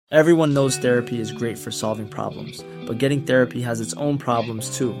Everyone knows therapy is great for solving problems, but getting therapy has its own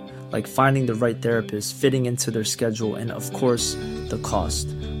problems too, like finding the right therapist, fitting into their schedule, and of course, the cost.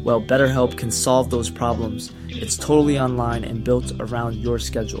 Well, BetterHelp can solve those problems. It's totally online and built around your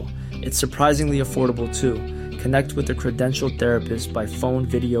schedule. It's surprisingly affordable too. Connect with a credentialed therapist by phone,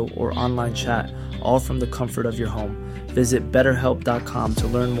 video, or online chat, all from the comfort of your home. Visit BetterHelp.com to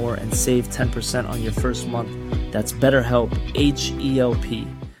learn more and save 10% on your first month. That's BetterHelp, H-E-L-P.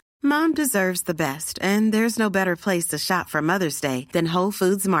 Mom deserves the best, and there's no better place to shop for Mother's Day than Whole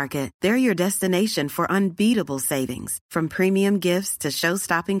Foods Market. They're your destination for unbeatable savings, from premium gifts to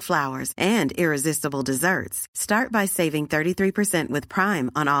show-stopping flowers and irresistible desserts. Start by saving 33% with Prime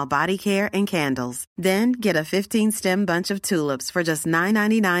on all body care and candles. Then get a 15-stem bunch of tulips for just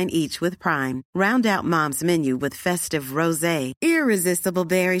 $9.99 each with Prime. Round out Mom's menu with festive rosé, irresistible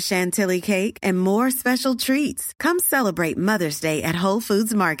berry chantilly cake, and more special treats. Come celebrate Mother's Day at Whole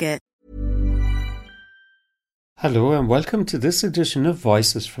Foods Market. Hello and welcome to this edition of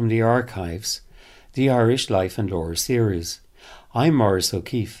Voices from the Archives, the Irish Life and Lore series. I'm Maurice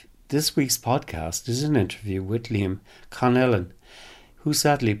O'Keefe. This week's podcast is an interview with Liam Connellan, who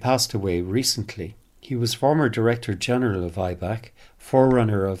sadly passed away recently. He was former Director General of IBAC,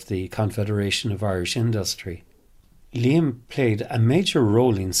 forerunner of the Confederation of Irish Industry. Liam played a major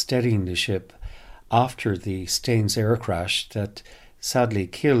role in steadying the ship after the Staines air crash that sadly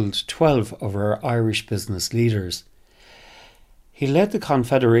killed 12 of our Irish business leaders. He led the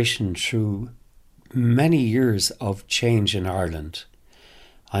Confederation through many years of change in Ireland.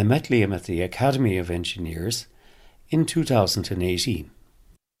 I met Liam at the Academy of Engineers in 2018.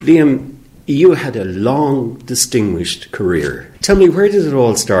 Liam, you had a long, distinguished career. Tell me, where did it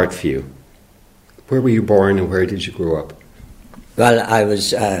all start for you? Where were you born and where did you grow up? Well, I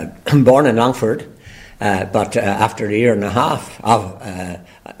was born in Longford. But after a year and a half,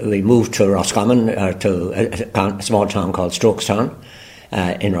 we moved to Roscommon, to a small town called Strokestown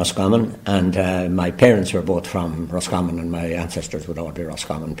in Roscommon. And my parents were both from Roscommon, and my ancestors would all be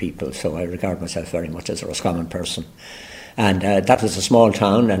Roscommon people. So I regard myself very much as a Roscommon person. And that was a small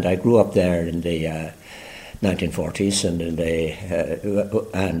town, and I grew up there in the 1940s and in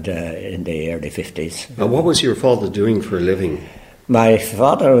the early 50s. What was your father doing for a living? My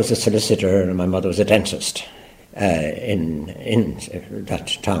father was a solicitor and my mother was a dentist in that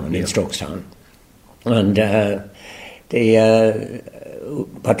town, in Strokestown. And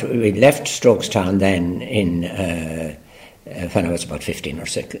but we left Strokestown then when I was about 15 or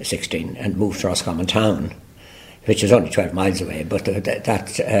 16 and moved to Roscommon town, which is only 12 miles away. But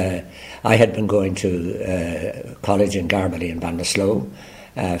I had been going to college in Garbally and Ballinasloe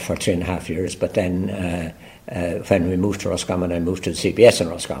for 3.5 years, but then when we moved to Roscommon, I moved to the CBS in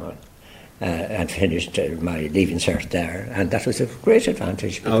Roscommon and finished my leaving cert there, and that was a great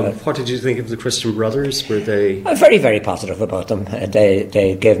advantage. What did you think of the Christian Brothers? Were they... very, very positive about them.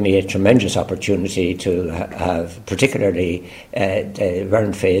 They gave me a tremendous opportunity to have, particularly, they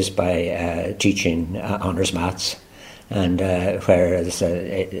weren't fazed by teaching honours maths. And whereas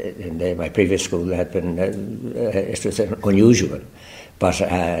in my previous school had been, it was unusual. But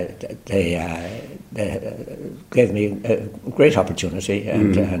they gave me a great opportunity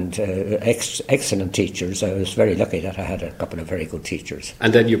and excellent teachers. I was very lucky that I had a couple of very good teachers.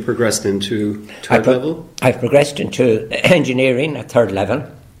 And then you progressed into third level? I progressed into engineering at third level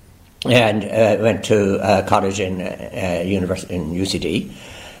and went to college in UCD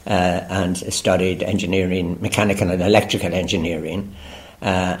and studied engineering, mechanical and electrical engineering.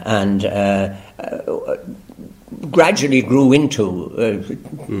 Gradually grew into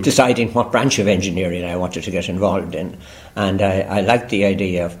deciding what branch of engineering I wanted to get involved in, and I liked the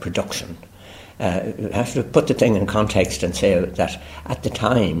idea of production. I have to put the thing in context and say that at the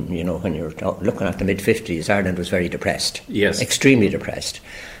time, when you're looking at the mid-50s, Ireland was very depressed, yes, extremely depressed.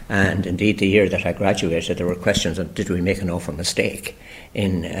 And indeed, the year that I graduated, there were questions of did we make an awful mistake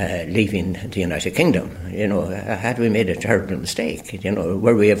in leaving the United Kingdom? Had we made a terrible mistake?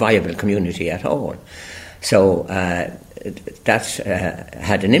 Were we a viable community at all? So that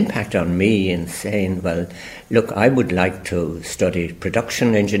had an impact on me in saying, well, look, I would like to study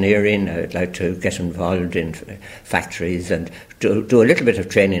production engineering. I would like to get involved in factories and do a little bit of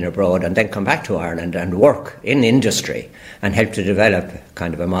training abroad and then come back to Ireland and work in industry and help to develop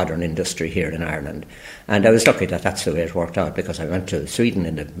kind of a modern industry here in Ireland. And I was lucky that that's the way it worked out, because I went to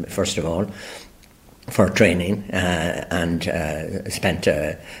Sweden first of all, for training, and spent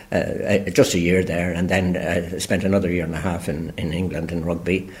just a year there, and then spent another year and a half in England in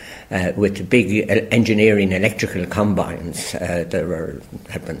rugby with big engineering electrical combines that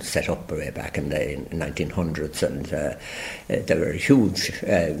had been set up way back in the 1900s, and they were huge,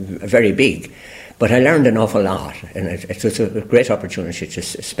 very big. But I learned an awful lot, and it was a great opportunity to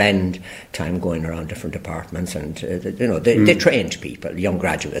spend time going around different departments, and they trained people, young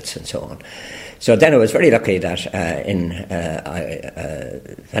graduates, and so on. So then I was very lucky that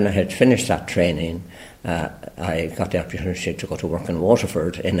when I had finished that training, I got the opportunity to go to work in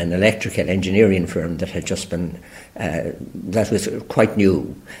Waterford in an electrical engineering firm that had just been, that was quite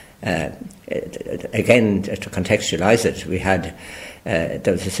new. Again, to contextualise it,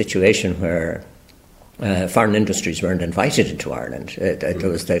 there was a situation where foreign industries weren't invited into Ireland. There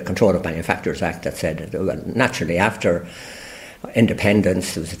was the Control of Manufacturers Act that said, well, naturally after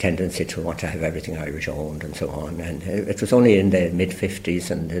independence there was a tendency to want to have everything Irish owned and so on, and it was only in the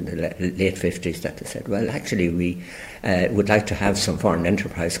mid-50s and in the late 50s that they said, well, actually we would like to have some foreign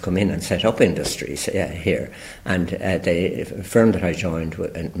enterprise come in and set up industries here, and the firm that I joined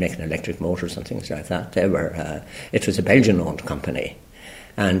making electric motors and things like that, it was a Belgian owned company,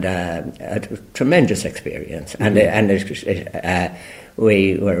 and a tremendous experience, and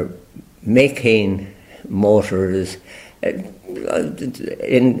we were making motors as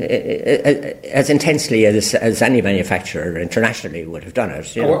intensely as any manufacturer internationally would have done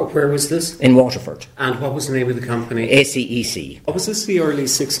it. Where was this? In Waterford. And what was the name of the company? ACEC. Was this the early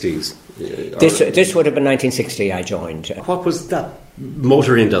 60s? This would have been 1960 I joined. What was that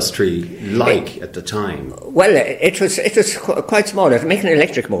motor industry like at the time? Well, it was quite small. It was making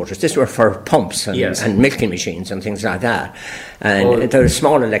electric motors. These were for pumps and milking machines and things like that. And there were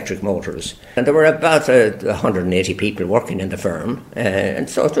small electric motors. And there were about 180 people working in the firm. And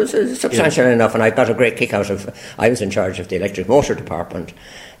so it was substantial enough. And I got a great kick out of, I was in charge of the electric motor department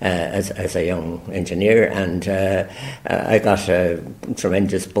as a young engineer. And I got a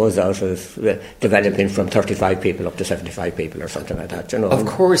tremendous buzz out of developing from 35 people up to 75 people or something like that. Of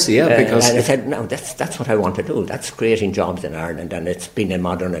course, yeah. Because and I said, no, that's what I want to do. That's creating jobs in Ireland, and it's been a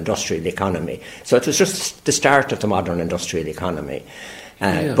modern industrial economy. So it was just the start of the modern industrial economy.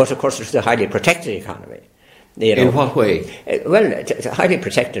 But of course, it's a highly protected economy. In what way? Well, it's highly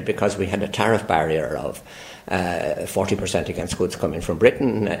protected because we had a tariff barrier of 40% against goods coming from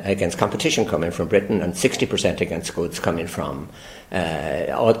Britain, against competition coming from Britain, and 60% against goods coming from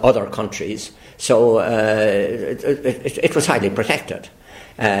other countries. So it was highly protected.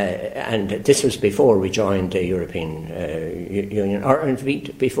 And this was before we joined the European Union, or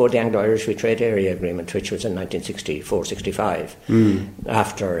indeed before the Anglo-Irish Free Trade Area Agreement, which was in 1964-65.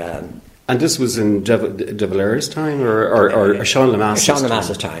 After... and this was in De Valera's time, or Sean Lemass's time? Sean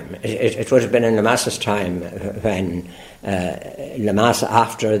Lemass's time. It would have been in Lemass's time when Lemass,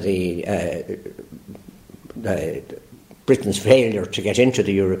 after the Britain's failure to get into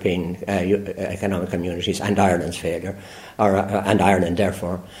the European economic communities, and Ireland's failure, and Ireland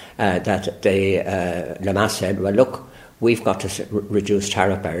therefore, that Lemass said, well, look, we've got to reduce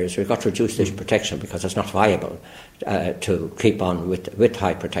tariff barriers, we've got to reduce this protection because it's not viable to keep on with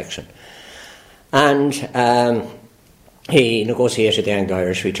high protection. And he negotiated the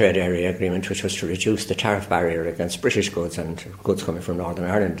Anglo-Irish Free Trade Area Agreement, which was to reduce the tariff barrier against British goods and goods coming from Northern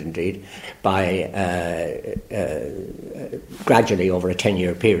Ireland, indeed, by gradually over a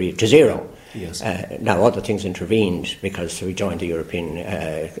 10-year period to zero. Yes. Now, other things intervened because we joined the European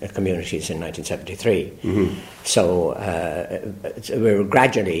communities in 1973. Mm-hmm. So we were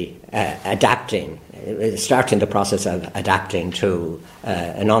gradually adapting, starting the process of adapting to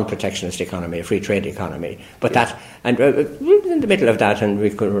a non-protectionist economy, a free trade economy. But that, and in the middle of that, and we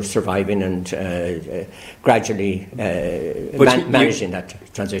were surviving and gradually managing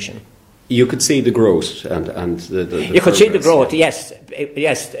that transition. You could see the growth and the you could see the growth, yes.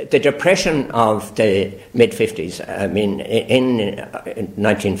 The depression of the mid-50s, I mean, in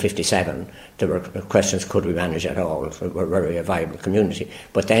 1957, there were questions, could we manage at all? Were we a viable community?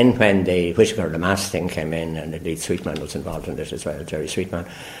 But then when the Whittaker-Lemass thing came in, and indeed Sweetman was involved in this as well, Jerry Sweetman,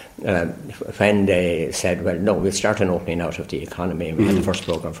 when they said, well, no, we'll start an opening out of the economy, and we had the first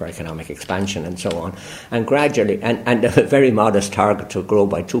programme for economic expansion and so on, and gradually, and a very modest target to grow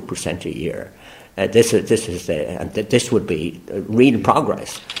by 2% a year. This would be real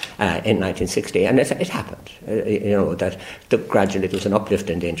progress in 1960, and it happened. That gradually there was an uplift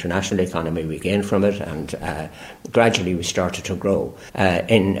in the international economy. We gained from it, and gradually we started to grow.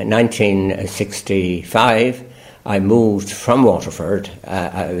 In 1965, I moved from Waterford.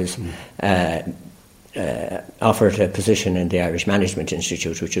 I was offered a position in the Irish Management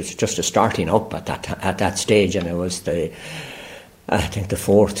Institute, which was just a starting up at that stage, and it was the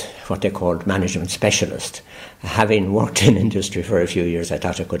fourth, what they called management specialist. Having worked in industry for a few years, I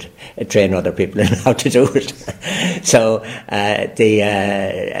thought I could train other people in how to do it. So that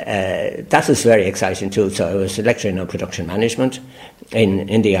was very exciting too. So I was lecturing on production management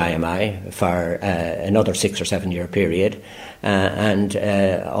in the IMI for another 6 or 7 year period, and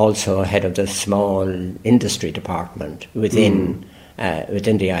also head of the small industry department within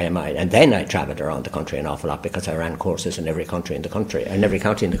the IMI. And then I travelled around the country an awful lot because I ran courses in every country in the country, and every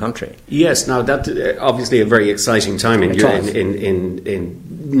county in the country. Yes, now that obviously a very exciting time in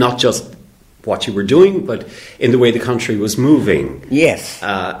not just what you were doing, but in the way the country was moving. Yes.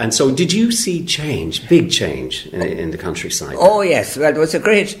 And so did you see change, big change in the countryside? Oh yes, well there was a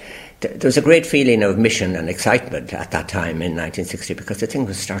great feeling of mission and excitement at that time in 1960 because the thing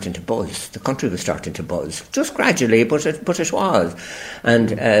was starting to buzz. The country was starting to buzz, just gradually, but it was.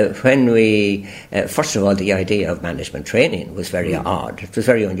 And when we, first of all, the idea of management training was very odd. It was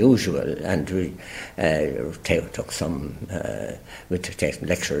very unusual, and we took some, we'd take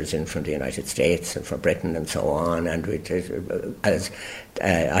lecturers in from the United States and from Britain and so on, and as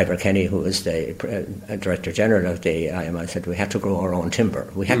Ivor Kenny, who was the Director General of the IMI, said we had to grow our own timber.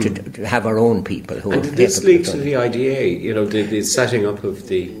 We had to have our own people. And did this lead to the IDA? You know, the setting up of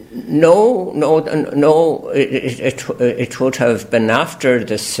the... No. It would have been after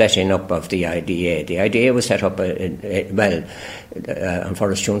the setting up of the IDA. The IDA was set up, on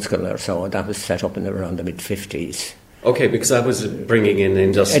Forest Jonescull or so. That was set up in around the mid-50s. Okay, because that was bringing in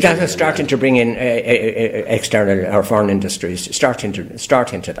industry. That was starting to bring in external or foreign industries, starting to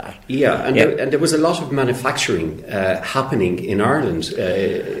that. Yeah, and there was a lot of manufacturing happening in Ireland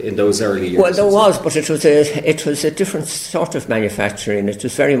in those early years. Well, there was, but it was a different sort of manufacturing. It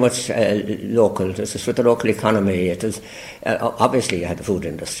was very much local. This was for the local economy. It was obviously you had the food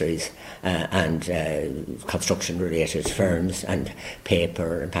industries and construction-related firms and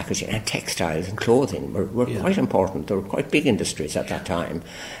paper and packaging and textiles and clothing were quite important. They were quite big industries at that time,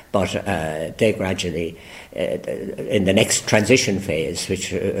 but they gradually, in the next transition phase, which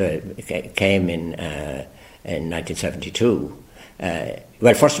came in 1972.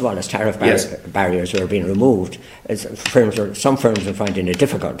 Well, first of all, as tariff barriers were being removed, some firms were finding it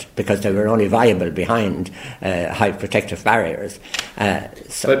difficult because they were only viable behind high protective barriers.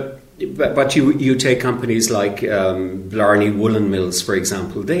 But you take companies like Blarney Woolen Mills, for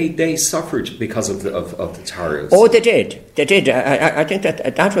example. They suffered because of the tariffs. Oh, they did. I think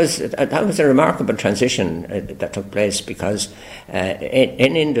that was a remarkable transition that took place because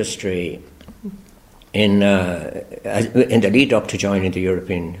in industry, in the lead up to joining the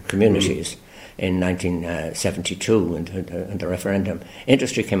European communities in 1972 and the referendum,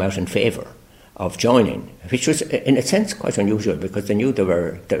 industry came out in favour of joining, which was in a sense quite unusual because they knew there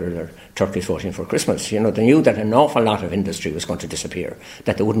were turkeys voting for Christmas. You know, they knew that an awful lot of industry was going to disappear,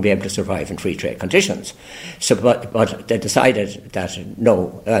 that they wouldn't be able to survive in free trade conditions. So, but they decided that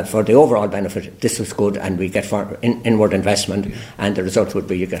no, for the overall benefit, this was good, and we get inward investment, and the result would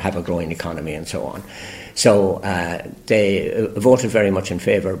be you could have a growing economy and so on. So they voted very much in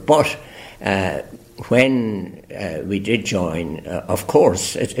favour, but. When we did join, of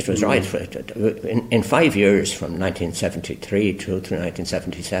course, it was right. In 5 years, from 1973 to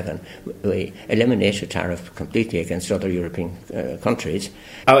 1977, we eliminated tariff completely against other European countries.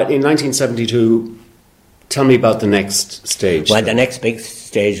 In 1972, tell me about the next stage. Well, the next big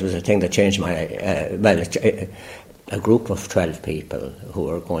stage was a thing that changed my... a group of 12 people who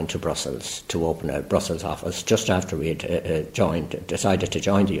were going to Brussels to open a Brussels office just after we had decided to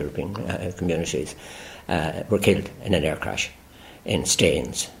join the European communities, were killed in an air crash in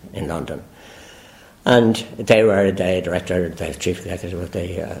Staines in London. And they were the director, the chief executive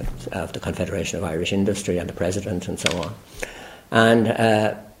of the Confederation of Irish Industry and the president and so on. And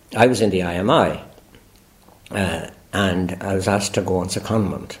I was in the IMI and I was asked to go on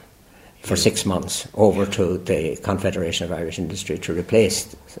secondment for 6 months over to the Confederation of Irish Industry to replace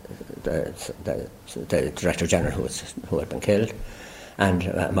the Director General who had been killed, and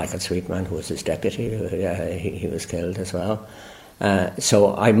Michael Sweetman, who was his deputy, he was killed as well.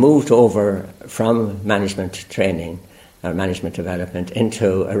 So I moved over from management training or management development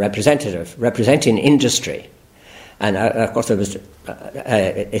into a representing industry. And of course, it was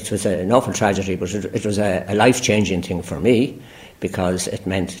an awful tragedy, but it was a life-changing thing for me, because it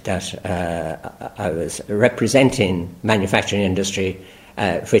meant that I was representing manufacturing industry,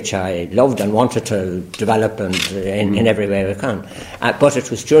 which I loved and wanted to develop and in every way I can. But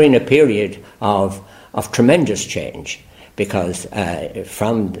it was during a period of tremendous change, because as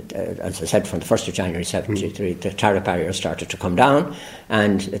I said, from the 1st of January 1973, the tariff barriers started to come down,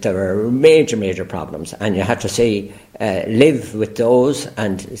 and there were major problems, and you had to live with those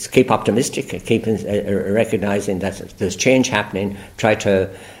and keep optimistic, keep recognising that there's change happening, try to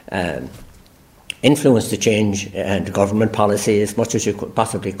influence the change and government policy as much as you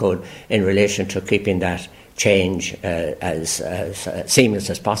possibly could in relation to keeping that change as seamless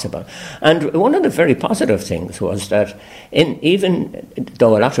as possible. And one of the very positive things was that even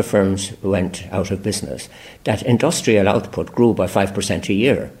though a lot of firms went out of business, that industrial output grew by 5% a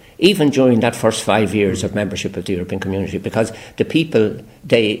year, even during that first 5 years of membership of the European Community, because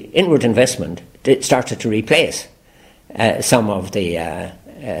the inward investment started to replace some of the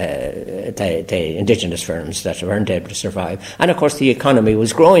indigenous firms that weren't able to survive, and of course the economy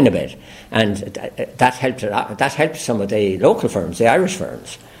was growing a bit, and that helped some of the local firms, the Irish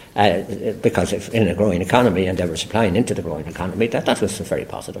firms, because if in a growing economy and they were supplying into the growing economy, that was very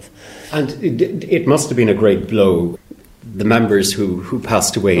positive. And it must have been a great blow, the members who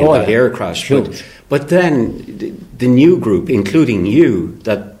passed away in that air crash. But then the new group, including you,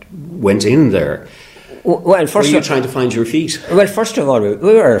 that went in there. Well, were you trying to find your feet? Well, first of all, we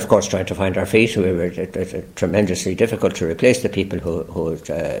were, of course, trying to find our feet. It was tremendously difficult to replace the people who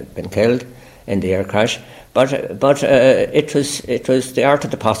had been killed in the air crash. But it was the art of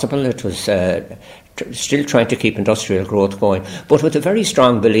the possible. It was still trying to keep industrial growth going, but with a very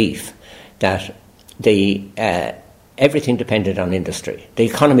strong belief that everything depended on industry. The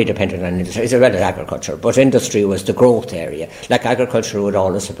economy depended on industry, as well as agriculture, but industry was the growth area. Like agriculture would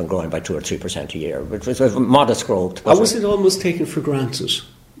always have been growing by 2 or 3% a year, which was a modest growth. Was it almost taken for granted?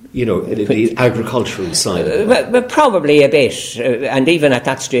 The agricultural side of it? But probably a bit. And even at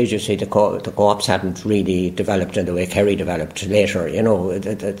that stage, you see, the co-ops hadn't really developed in the way Kerry developed later.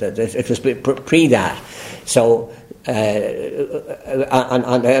 It was pre that. So,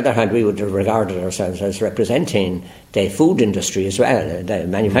 on the other hand, we would have regarded ourselves as representing the food industry as well, the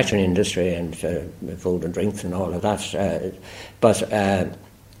manufacturing industry and food and drinks and all of that.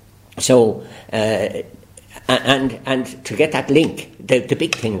 And to get that link, the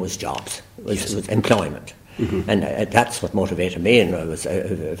big thing was jobs, was employment. Mm-hmm. And that's what motivated me, and I was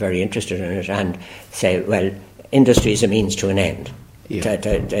very interested in it, and say, well, industry is a means to an end. Yeah.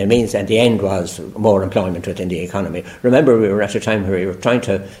 It means that the end was more employment within the economy. Remember, we were at a time where we were trying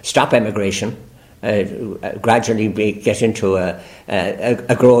to stop emigration, gradually get into a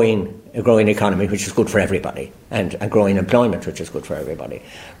growing economy, which is good for everybody, and a growing employment, which is good for everybody.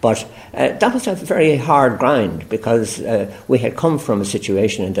 But that was a very hard grind, because we had come from a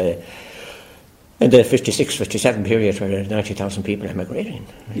situation in the 56, 57 period where 90,000 people emigrating,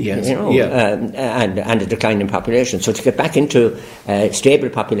 yes. And a decline in population. So to get back into stable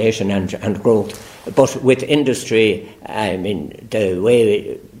population and growth, but with industry, I mean, the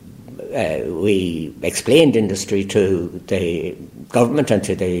way we explained industry to the government and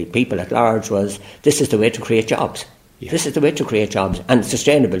to the people at large was, this is the way to create jobs. Yeah. This is the way to create jobs, and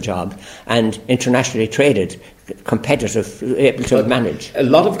sustainable jobs, and internationally traded, competitive, able to manage. A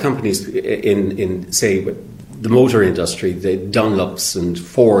lot of companies in say, the motor industry, the Dunlops and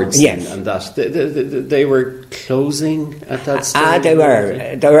Fords, yes, and that, they were closing at that stage? They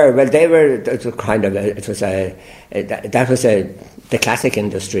were. Well, they were kind of, that was the classic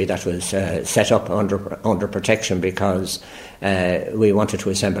industry that was set up under protection, because we wanted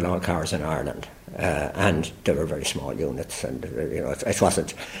to assemble all cars in Ireland. And they were very small units, and it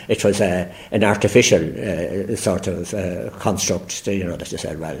wasn't. It was an artificial sort of construct. That you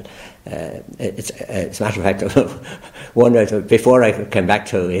said, well, it's a matter of fact. Before I came back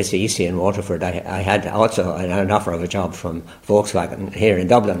to ACEC in Waterford, I had also an offer of a job from Volkswagen here in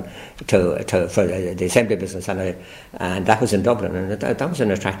Dublin for the assembly business, and that was in Dublin, and that was an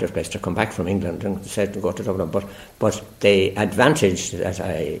attractive place to come back from England and said to go to Dublin. But the advantage that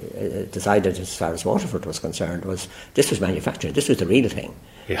I decided, as far as Waterford was concerned, was this was manufacturing. This was the real thing,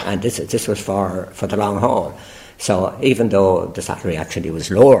 yeah. And this was for the long haul. So even though the salary actually was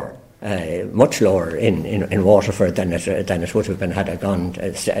lower, much lower in Waterford than it would have been had I gone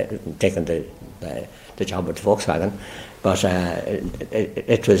taken the job with Volkswagen, but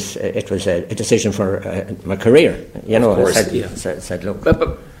it was a decision for my career. Of course, said look.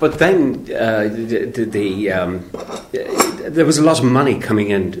 But then there was a lot of money coming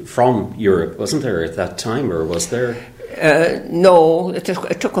in from Europe, wasn't there, at that time, or was there? No, it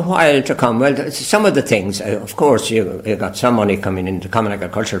took a while to come. Well, some of the things, of course, you got some money coming in. The Common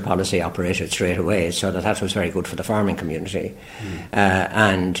Agricultural Policy operated straight away, so that was very good for the farming community.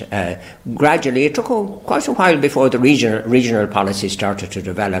 And gradually, it took quite a while before the regional policy started to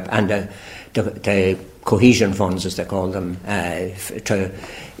develop, and the cohesion funds, as they call them, to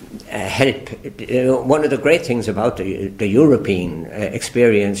help. One of the great things about the European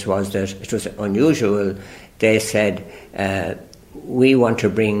experience was that it was unusual. They said, we want to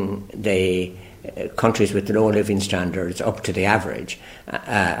bring the countries with low living standards up to the average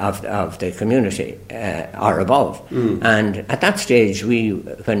of the community or above. And at that stage,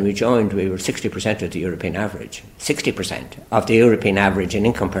 when we joined, we were 60% of the European average, 60% of the European average in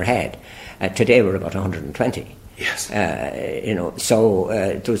income per head. Today, we're about 120. Yes. So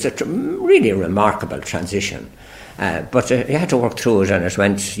it was a really remarkable transition. But you had to work through it, and it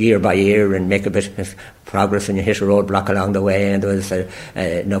went year by year and make a bit of progress, and you hit a roadblock along the way, and there was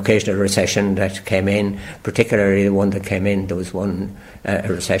an occasional recession that came in, particularly the one that came in. There was one a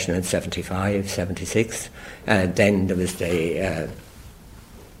recession in 75, 76. Then there was the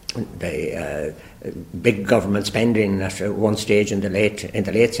big government spending at one stage in the late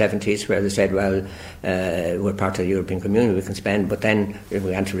 70s, where they said, well, we're part of the European Community, we can spend. But then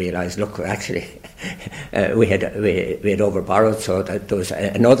we had to realise, look, actually, we had overborrowed, so that there was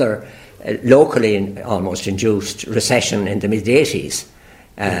another locally almost induced recession in the mid 80s.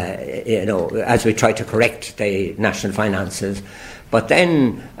 As we tried to correct the national finances. But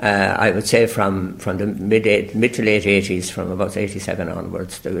then, I would say from the mid to late 80s, from about 87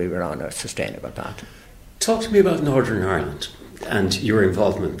 onwards, that we were on a sustainable path. Talk to me about Northern Ireland and your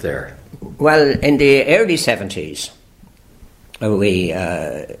involvement there. Well, in the early 70s, we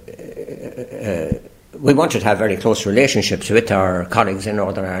wanted to have very close relationships with our colleagues in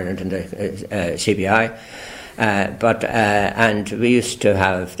Northern Ireland in the CBI. And we used to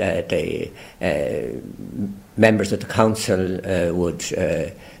have the members of the council would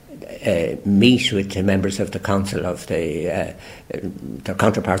meet with the members of the council of their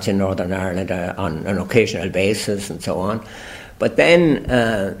counterparts in Northern Ireland on an occasional basis and so on. But then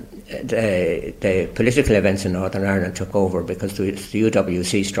the political events in Northern Ireland took over because there was the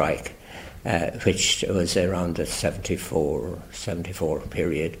UWC strike, which was around the 74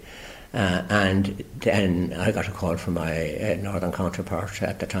 period. And then I got a call from my northern counterpart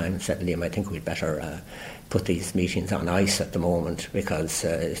at the time and said, Liam, I think we'd better put these meetings on ice at the moment because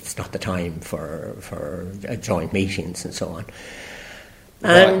it's not the time for joint meetings and so on.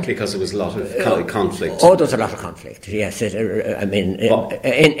 And because there was a lot of conflict. Oh, there was a lot of conflict, yes.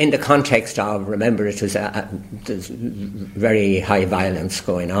 In the context of, remember, it was there's very high violence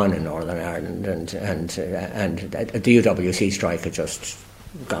going on in Northern Ireland, and the UWC strike had just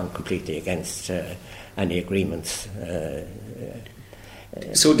gone completely against any agreements.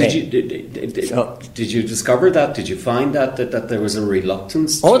 So did you discover that? Did you find that there was a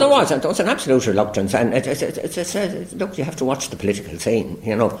reluctance? Oh, there was an absolute reluctance, and it's look, you have to watch the political scene,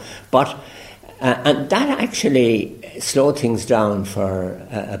 But and that actually slowed things down for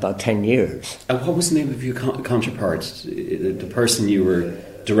about 10 years. And what was the name of your counterpart? The person you were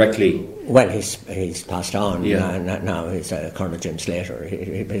directly. Well, he's passed on. Yeah. Now he's Colonel Jim Slater.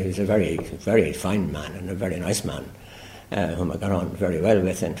 He's a very, very fine man and a very nice man, whom I got on very well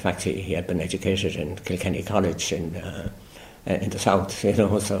with. In fact, he had been educated in Kilkenny College in the south.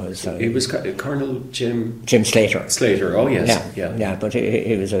 So he was Colonel Jim Slater. Slater. Oh yes. Yeah. But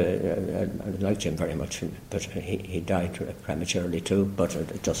he was I liked Jim very much, but he died prematurely too, but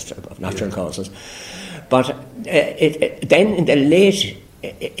just of natural causes. But then in the late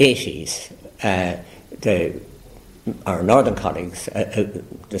 80s, our northern colleagues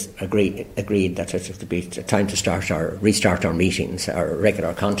just agreed that it would be time to restart our meetings, our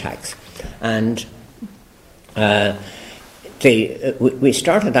regular contacts, and we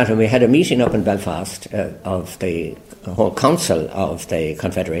started that, and we had a meeting up in Belfast of the whole council of the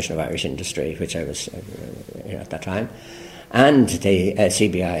Confederation of Irish Industry, which I was at that time, and the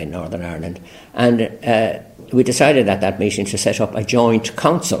CBI in Northern Ireland, and we decided at that meeting to set up a joint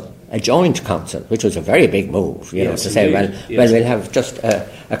council, which was a very big move, to say, well, we'll have just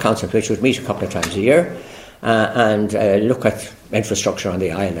a council which would meet a couple of times a year and look at infrastructure on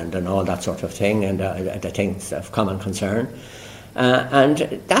the island and all that sort of thing, and the things of common concern. And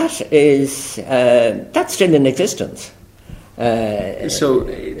that's still in existence. So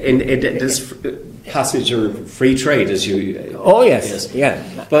in this passage or free trade, as you... Oh, yes, yeah.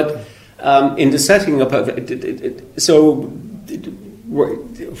 But in the setting up of it, so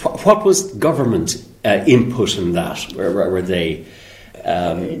what was government input in that? Were they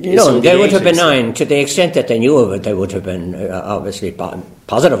No, they would have been benign. To the extent that they knew of it, they would have been obviously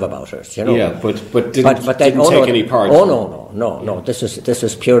positive about it. You know? Yeah, but didn't take any part. Oh no. This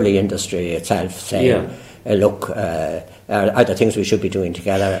is purely industry itself saying, look, are the things we should be doing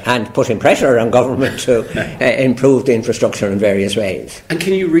together, and putting pressure on government to improve the infrastructure in various ways. And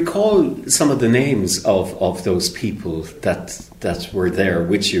can you recall some of the names of those people that were there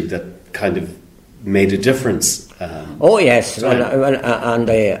with you that kind of made a difference? Oh yes, on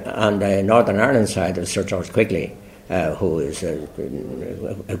the Northern Ireland side, there's Sir George Quigley, who is a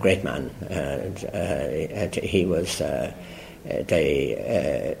great man. He was the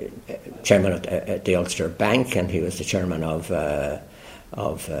chairman of the Ulster Bank, and he was the chairman of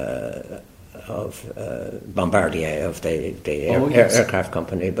Bombardier, of the aircraft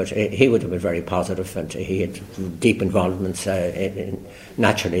company. But he would have been very positive, and he had deep involvements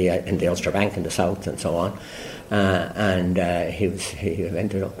naturally in the Ulster Bank in the south and so on. He was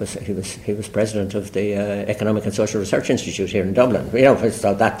president of the Economic and Social Research Institute here in Dublin. You know,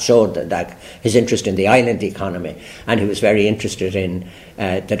 so that showed that his interest in the island economy, and he was very interested in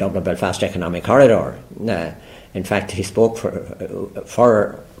the Dublin-Belfast Economic Corridor. In fact, he spoke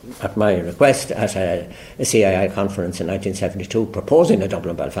for at my request at a CII conference in 1972, proposing a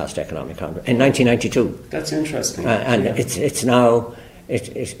Dublin-Belfast Economic Corridor in 1992. That's interesting. And it's now.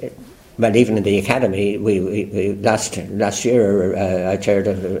 Well, even in the academy, we last year I chaired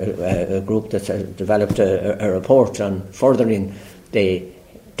a group that developed a report on furthering the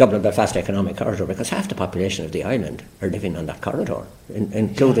Dublin-Belfast Economic Corridor, because half the population of the island are living on that corridor,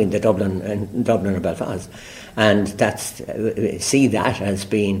 including the Dublin and Belfast, and see that as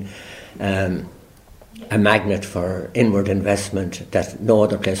being a magnet for inward investment that no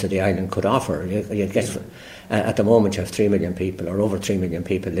other place of the island could offer. You get. At the moment, you have 3 million people, or over 3 million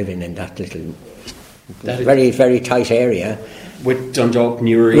people, living in that little, very, very tight area. With Dundalk,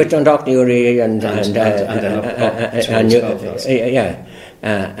 Newry.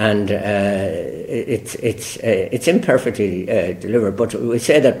 And it's imperfectly delivered. But we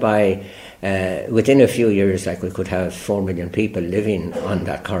say that by within a few years, like, we could have 4 million people living on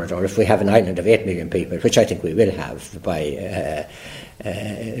that corridor. If we have an island of 8 million people, which I think we will have by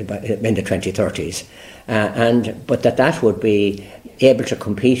in the 2030s, but that would be able to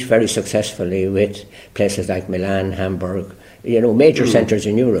compete very successfully with places like Milan, Hamburg, major centres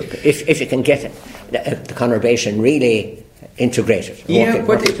in Europe. If you can get the conurbation really integrated.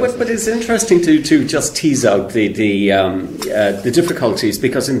 But it's interesting to just tease out the difficulties,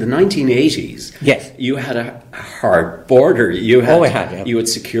 because in the 1980s, yes, you had a hard border. You had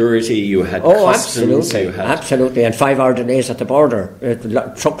security. You had customs. Absolutely, and 5-hour delays at the border.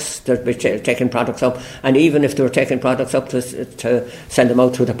 Trucks that were taking products up, and even if they were taking products up to send them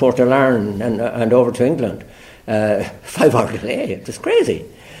out through the Port of Larne and over to England, 5-hour delay. It was crazy.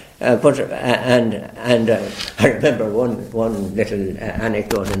 I remember one little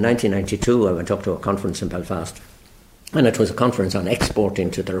anecdote. In 1992, I went up to a conference in Belfast, and it was a conference on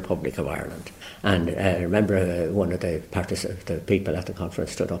exporting to the Republic of Ireland. And I remember one of the people at the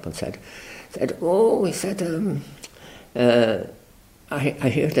conference stood up and said, I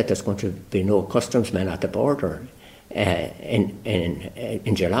hear that there's going to be no customs men at the border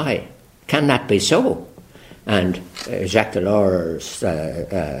in July. Can that be so? And Jacques Delors,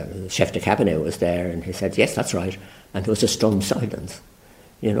 chef de cabinet, was there, and he said, yes, that's right. And there was a stunned silence,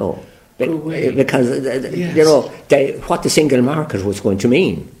 because, what the single market was going to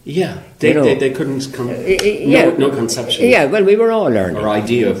mean. Yeah, they couldn't no conception. Yeah, well, we were all learning. Or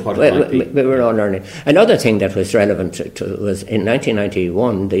idea of what it might be. We were all learning. Another thing that was relevant was in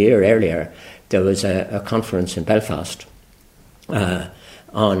 1991, the year earlier, there was a conference in Belfast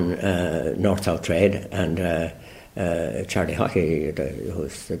on North-South trade, and Charlie Hockey,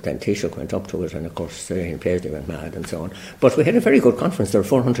 who's the then Taoiseach, went up to it, and of course Ian Paisley went mad and so on. But we had a very good conference. There were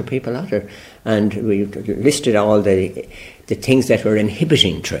 400 people at it, and we listed all the things that were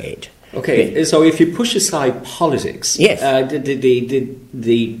inhibiting trade. Okay, so if you push aside politics, yes,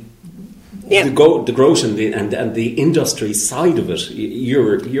 the growth and the industry side of it,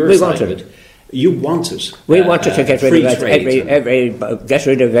 your side of it. You wanted. We wanted to get rid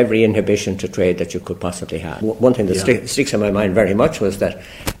of every inhibition to trade that you could possibly have. One thing that sticks in my mind very much was that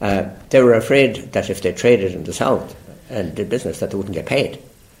they were afraid that if they traded in the south and did business, that they wouldn't get paid.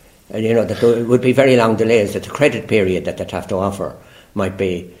 And that there would be very long delays. That the credit period that they'd have to offer might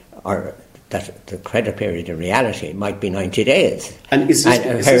be, or that the credit period in reality might be 90 days. And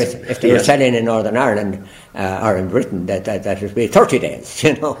if they were selling in Northern Ireland or in Britain, that would be 30 days,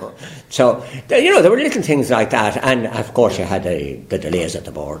 you know. So, you know, there were little things like that. And, of course, you had the delays at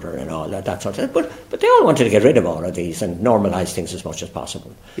the border and all that sort of thing. But they all wanted to get rid of all of these and normalise things as much as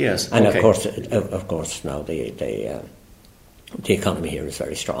possible. Yes, and okay. of course, now the economy here is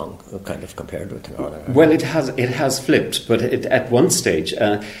very strong, kind of compared with the Northern Ireland. Well, it has flipped, but at one stage,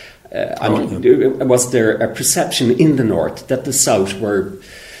 was there a perception in the north that the south were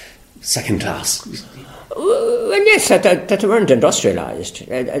second class? Well, yes, that they weren't industrialised.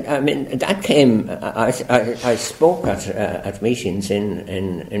 I mean, that came. I spoke at meetings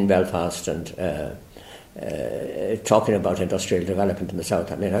in Belfast and talking about industrial development in the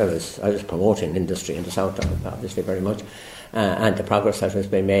south. I mean, I was promoting industry in the south, obviously, very much, and the progress that has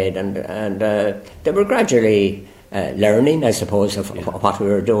been made, and they were gradually learning, I suppose, of what we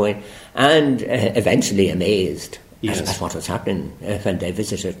were doing, and eventually amazed at what was happening when they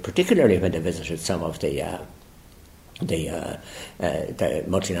visited, particularly when they visited some of the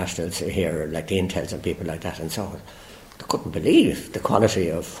multinationals here, like the Intels and people like that, and so on. They couldn't believe the quality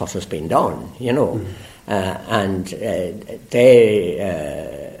of what was being done, you know. And they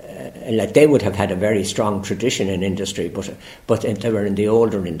would have had a very strong tradition in industry, but they were in the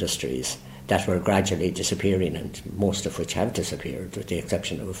older industries that were gradually disappearing, and most of which have disappeared, with the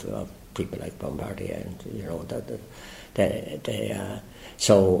exception of people like Bombardier, and you know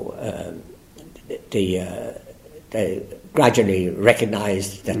they gradually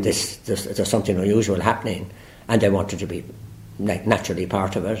recognised that there's something unusual happening, and they wanted to be like naturally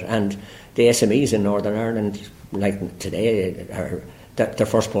part of it. And the SMEs in Northern Ireland, like today, their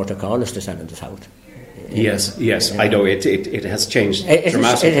first protocol is to sell in the south. Yes, I know it has changed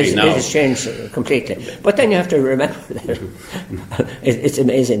dramatically now. It has changed completely. But then you have to remember that it's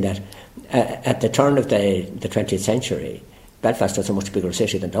amazing that at the turn of the 20th century, Belfast was a much bigger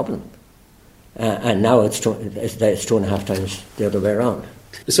city than Dublin. And now it's 2.5 times the other way around.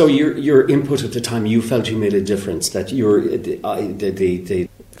 So your input at the time, you felt you made a difference, that the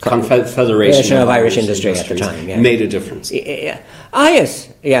Confederation of Irish Industry at the time made a difference. Yes,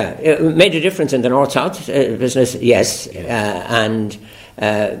 it made a difference in the North-South business, yes,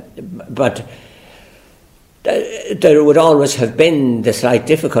 but there would always have been the slight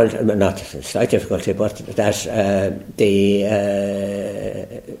difficulty, not slight difficulty, but that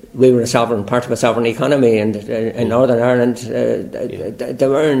we were part of a sovereign economy, and in Northern Ireland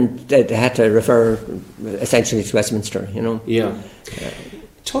they had to refer essentially to Westminster, you know. Yeah.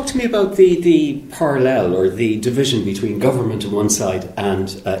 Talk to me about the parallel or the division between government on one side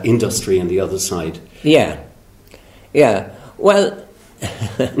and industry on the other side. Yeah. Well,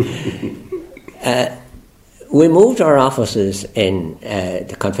 we moved our offices in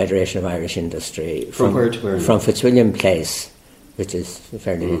the Confederation of Irish Industry from where to where? From Fitzwilliam Place, which is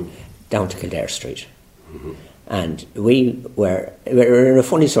fairly down to Kildare Street. Mm-hmm. And we were in a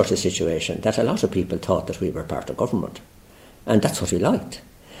funny sort of situation that a lot of people thought that we were part of government. And that's what we liked.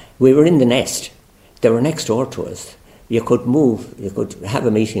 We were in the nest. They were next door to us. You could move, you could have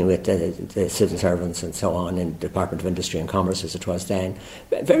a meeting with the civil servants and so on in the Department of Industry and Commerce, as it was then,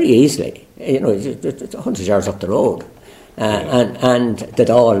 very easily. You know, it's 100 yards up the road. And the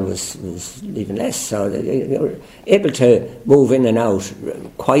Dáil was even less. So they were able to move in and out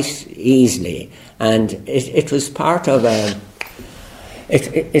quite easily. And it was part of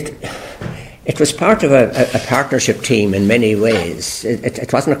It was part of a partnership team in many ways.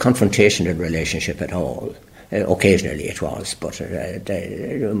 It wasn't a confrontational relationship at all. Occasionally it was, but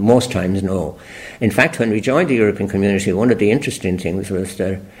most times no. In fact, when we joined the European Community, one of the interesting things was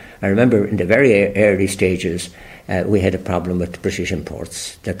that I remember in the very early stages we had a problem with British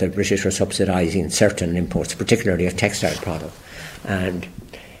imports, that the British were subsidising certain imports, particularly of textile product. And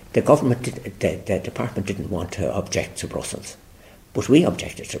the government, the department didn't want to object to Brussels, but we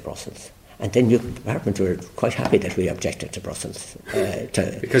objected to Brussels. And then the department were quite happy that we objected to Brussels.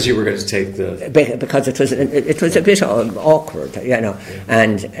 Because you were going to take because it was a bit awkward, you know. Yeah.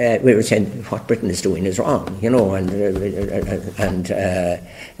 And we were saying what Britain is doing is wrong, you know. And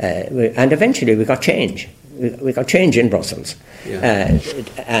eventually we got change. We got change in Brussels. Yeah.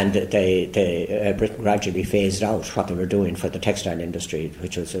 And Britain gradually phased out what they were doing for the textile industry,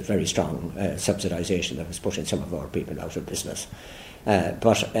 which was a very strong subsidisation that was pushing some of our people out of business.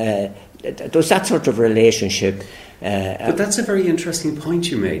 But there was that sort of relationship. But that's a very interesting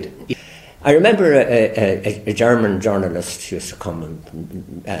point you made. I remember a German journalist used to come and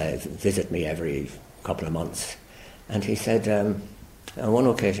visit me every couple of months. And he said, on one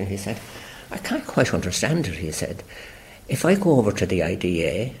occasion, he said, I can't quite understand it, he said. if I go over to the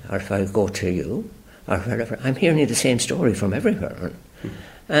IDA or if I go to you or wherever, I'm hearing the same story from everywhere.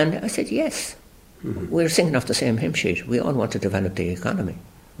 And I said, yes, we're singing off the same hymn sheet. We all want to develop the economy.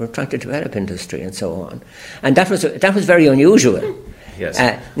 We're trying to develop industry and so on. And that was very unusual. Yes.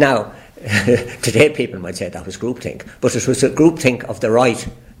 Now, today people might say that was groupthink, but it was a groupthink of the right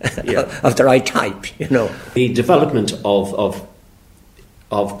of the right type, you know. The development of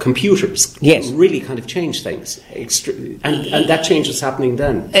computers really kind of changed things, and that change was happening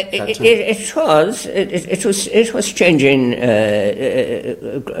then. It was changing,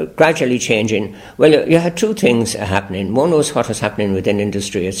 gradually changing. Well, you had two things happening. One was what was happening within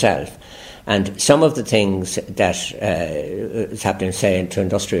industry itself, and some of the things that is happening, say, into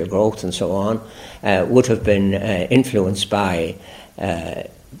industrial growth and so on, would have been influenced by.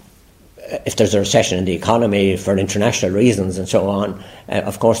 If there's a recession in the economy for international reasons and so on,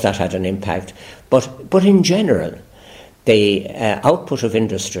 of course that had an impact. But in general, the output of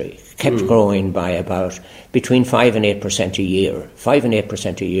industry kept growing by about between 5 and 8% a year, 5 and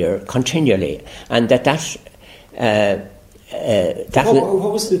 8% a year continually, and that.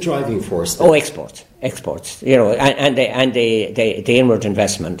 What was the driving force then? Oh, exports. You know, and the inward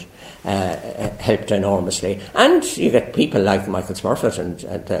investment. Helped enormously, and you get people like Michael Smurfit and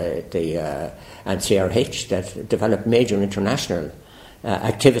CRH that developed major international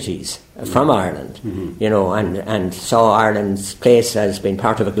activities from Ireland, you know, and saw Ireland's place as being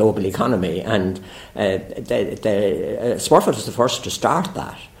part of a global economy. And Smurfit was the first to start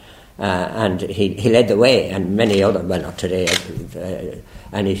that, and he led the way, and many other, well, not today.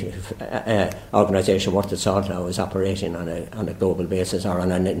 Any organisation worth its salt now is operating on a global basis or on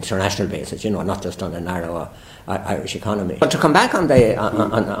an international basis, you know, not just on a narrow Irish economy. But to come back on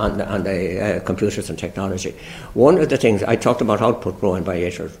the computers and technology, one of the things I talked about, output growing by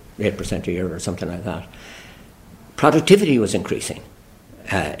 8% a year or something like that. Productivity was increasing,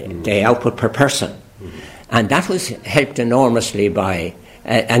 the output per person, and that was helped enormously by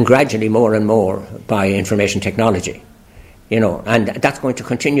and gradually more and more by information technology. You know, and that's going to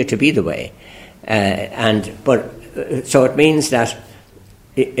continue to be the way. So it means that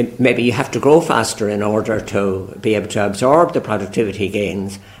maybe you have to grow faster in order to be able to absorb the productivity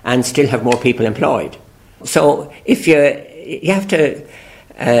gains and still have more people employed. So if you have to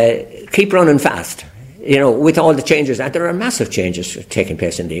keep running fast, you know, with all the changes, and there are massive changes taking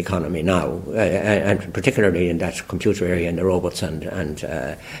place in the economy now, and particularly in that computer area and the robots and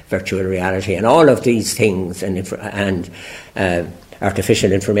virtual reality and all of these things and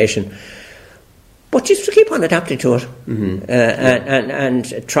artificial information. But just to keep on adapting to it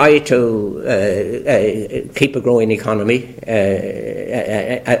and try to keep a growing economy.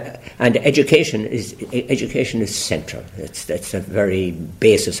 And education is central. It's the very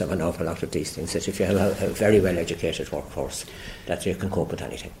basis of an awful lot of these things. That if you have a very well educated workforce, that you can cope with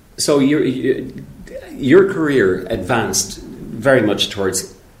anything. So your career advanced very much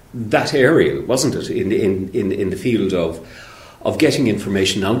towards that area, wasn't it? In the field of getting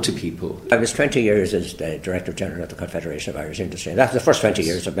information out to people. I was 20 years as the Director General of the Confederation of Irish Industry. That's the first 20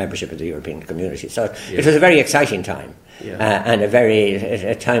 years of membership of the European Community. So it was a very exciting time and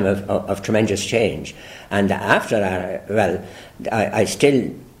a time of tremendous change. And after that, well, I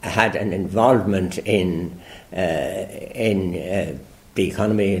still had an involvement in the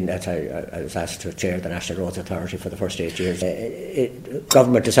economy, in that I was asked to chair the National Roads Authority for the first 8 years.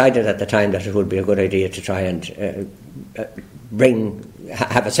 Government decided at the time that it would be a good idea to try and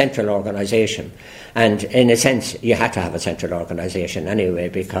have a central organisation, and in a sense you had to have a central organisation anyway,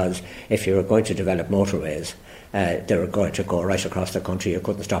 because if you were going to develop motorways, they were going to go right across the country. You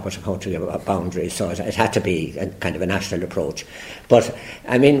couldn't stop at a country boundary, so it had to be a kind of a national approach. But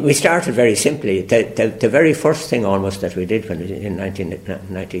I mean, we started very simply. The very first thing almost that we did in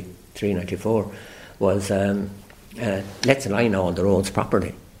 1993-94 was let's line all the roads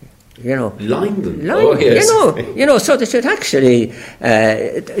properly. You know, line them. Yes. You know, so they should actually,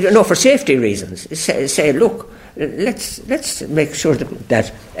 for safety reasons, say, look, let's make sure that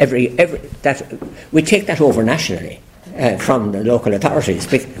that we take that over nationally from the local authorities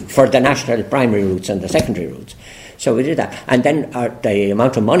for the national primary routes and the secondary routes. So we did that, and then the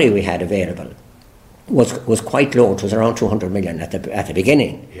amount of money we had available was quite low. It was around 200 million at the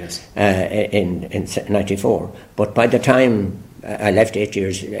beginning. Yes. In 94, but by the time I left 8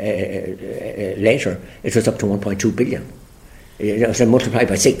 years later, it was up to 1.2 billion. It was multiplied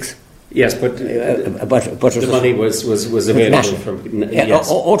by 6. Yes, but the money was available national. From yes.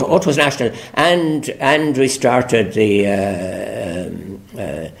 It was national, and we started the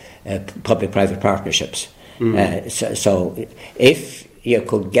public-private partnerships. So if you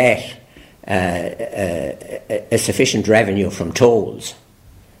could get a sufficient revenue from tolls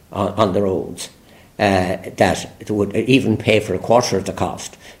on the roads that it would even pay for a quarter of the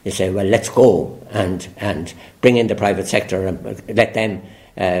cost. You say, well, let's go and bring in the private sector and let them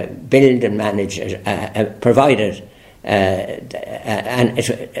build and manage it, provide it, and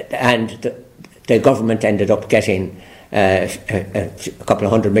the government ended up getting a couple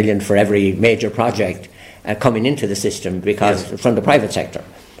of $100 million for every major project coming into the system because from the private sector.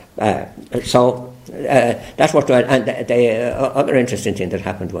 So that's what. And the other interesting thing that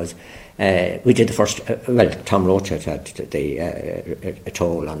happened was we did the first. Tom Roach had the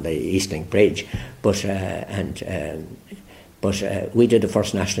toll on the East Link Bridge, but we did the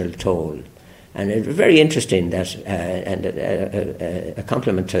first national toll. And it was very interesting that, and a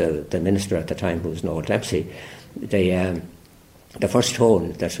compliment to the minister at the time, who was Noel Dempsey, the first toll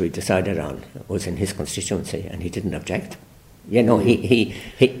that we decided on was in his constituency, and he didn't object. You know, he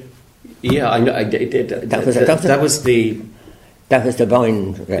yeah, I know. I did. That was the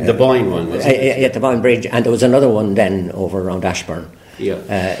Boyne. The Boyne one, was it? Yeah, the Boyne Bridge, and there was another one then over around Ashburn.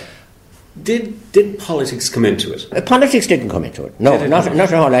 Yeah. Did politics come into it? Politics didn't come into it. No, not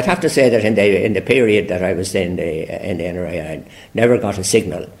at all. I'd have to say that in the period that I was in the NRA, I never got a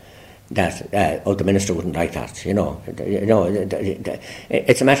signal that the minister wouldn't like that.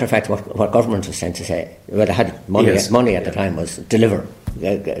 It's a matter of fact what government was sent to say. Well, they had money at the time was deliver,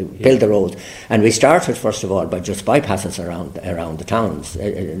 build the roads, and we started first of all by just bypasses around the towns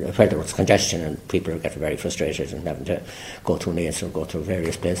where there was congestion and people get very frustrated and having to go through Naas or go through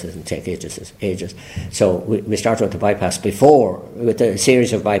various places and take ages. So we started with the bypass with a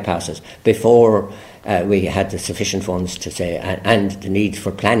series of bypasses before we had the sufficient funds to say and the need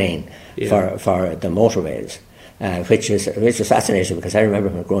for planning for the motorways, which is fascinating because I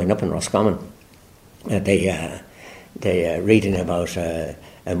remember growing up in Roscommon, they reading about a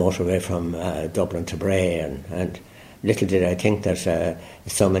motorway from Dublin to Bray, and little did I think that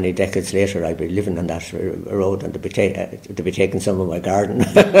so many decades later I'd be living on that road and to be taking some of my garden.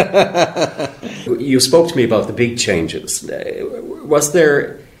 You spoke to me about the big changes. Was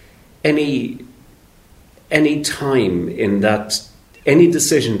there any time in that, any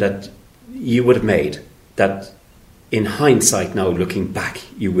decision that you would have made that in hindsight now looking back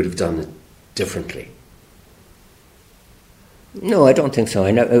you would have done it differently? No, I don't think so.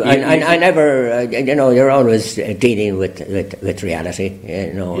 I never. You're always dealing with reality.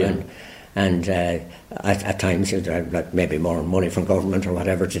 And at times there are maybe more money from government or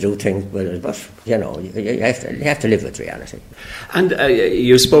whatever to do things, but you have to live with reality. And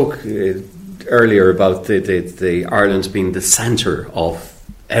you spoke earlier about the Ireland being the centre of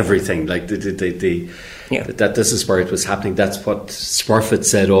everything, like that this is where it was happening. That's what Smurfit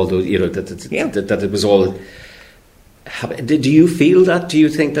said. Although that it was all. Do you feel that? Do you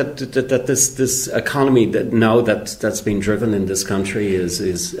think that this economy that's been driven in this country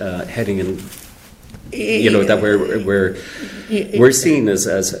is heading in? That we're seen as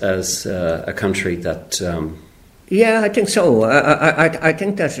a country that. Yeah, I think so. I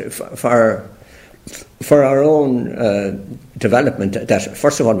think that for our own development, that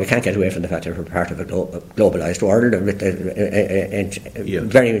first of all we can't get away from the fact that we're part of a globalised world with a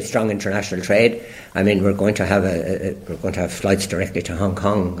very strong international trade. I mean, we're going to have flights directly to Hong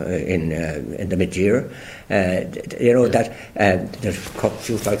Kong in the mid-year. That there's a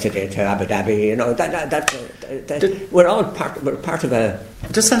few flights a day to Abu Dhabi. We're all part of a.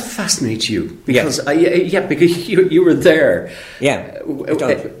 Does that fascinate you? Because because you were there. Yeah,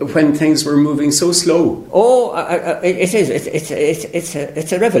 when things were moving so slow. Oh, it is.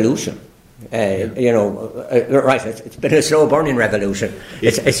 It's a revolution. Right. It's been a slow burning revolution.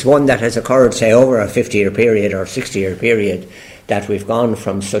 It's one that has occurred, say, over a 50-year period or 60-year period, that we've gone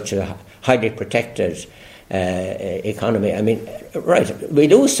from such a highly protected economy. I mean, right, we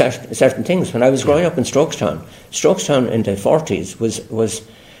lose certain things. When I was growing up in Strokestown in the 40s was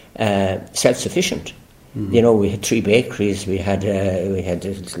self-sufficient. Mm. We had 3 bakeries, we had a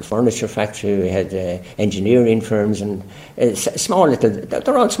little furniture factory, we had engineering firms, and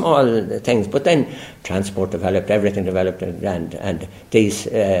they're all small things. But then transport developed, everything developed, and these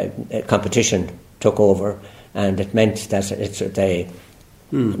competition took over, and it meant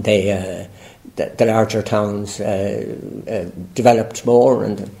that the larger towns developed more,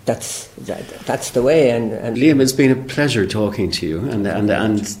 and that's the way. And Liam, it's been a pleasure talking to you,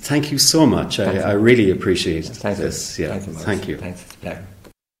 and thank you so much. I really appreciate this. Yeah, thank you. Thanks.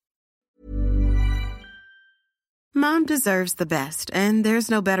 Mom deserves the best, and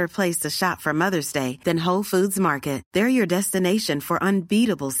there's no better place to shop for Mother's Day than Whole Foods Market. They're your destination for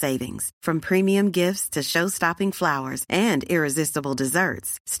unbeatable savings, from premium gifts to show-stopping flowers and irresistible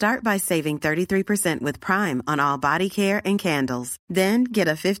desserts. Start by saving 33% with Prime on all body care and candles. Then get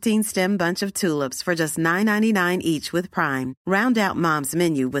a 15-stem bunch of tulips for just $9.99 each with Prime. Round out Mom's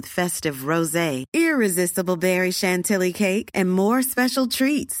menu with festive rosé, irresistible berry chantilly cake, and more special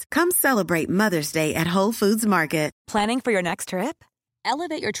treats. Come celebrate Mother's Day at Whole Foods Market. Planning for your next trip?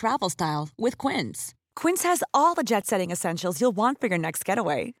 Elevate your travel style with Quince. Quince has all the jet-setting essentials you'll want for your next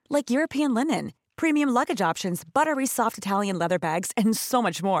getaway, like European linen, premium luggage options, buttery soft Italian leather bags, and so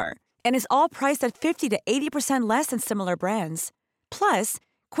much more. And is all priced at 50 to 80% less than similar brands. Plus,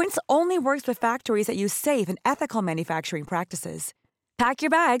 Quince only works with factories that use safe and ethical manufacturing practices. Pack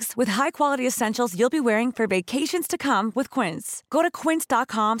your bags with high-quality essentials you'll be wearing for vacations to come with Quince. Go to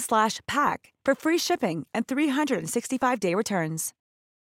quince.com/pack for free shipping and 365-day returns.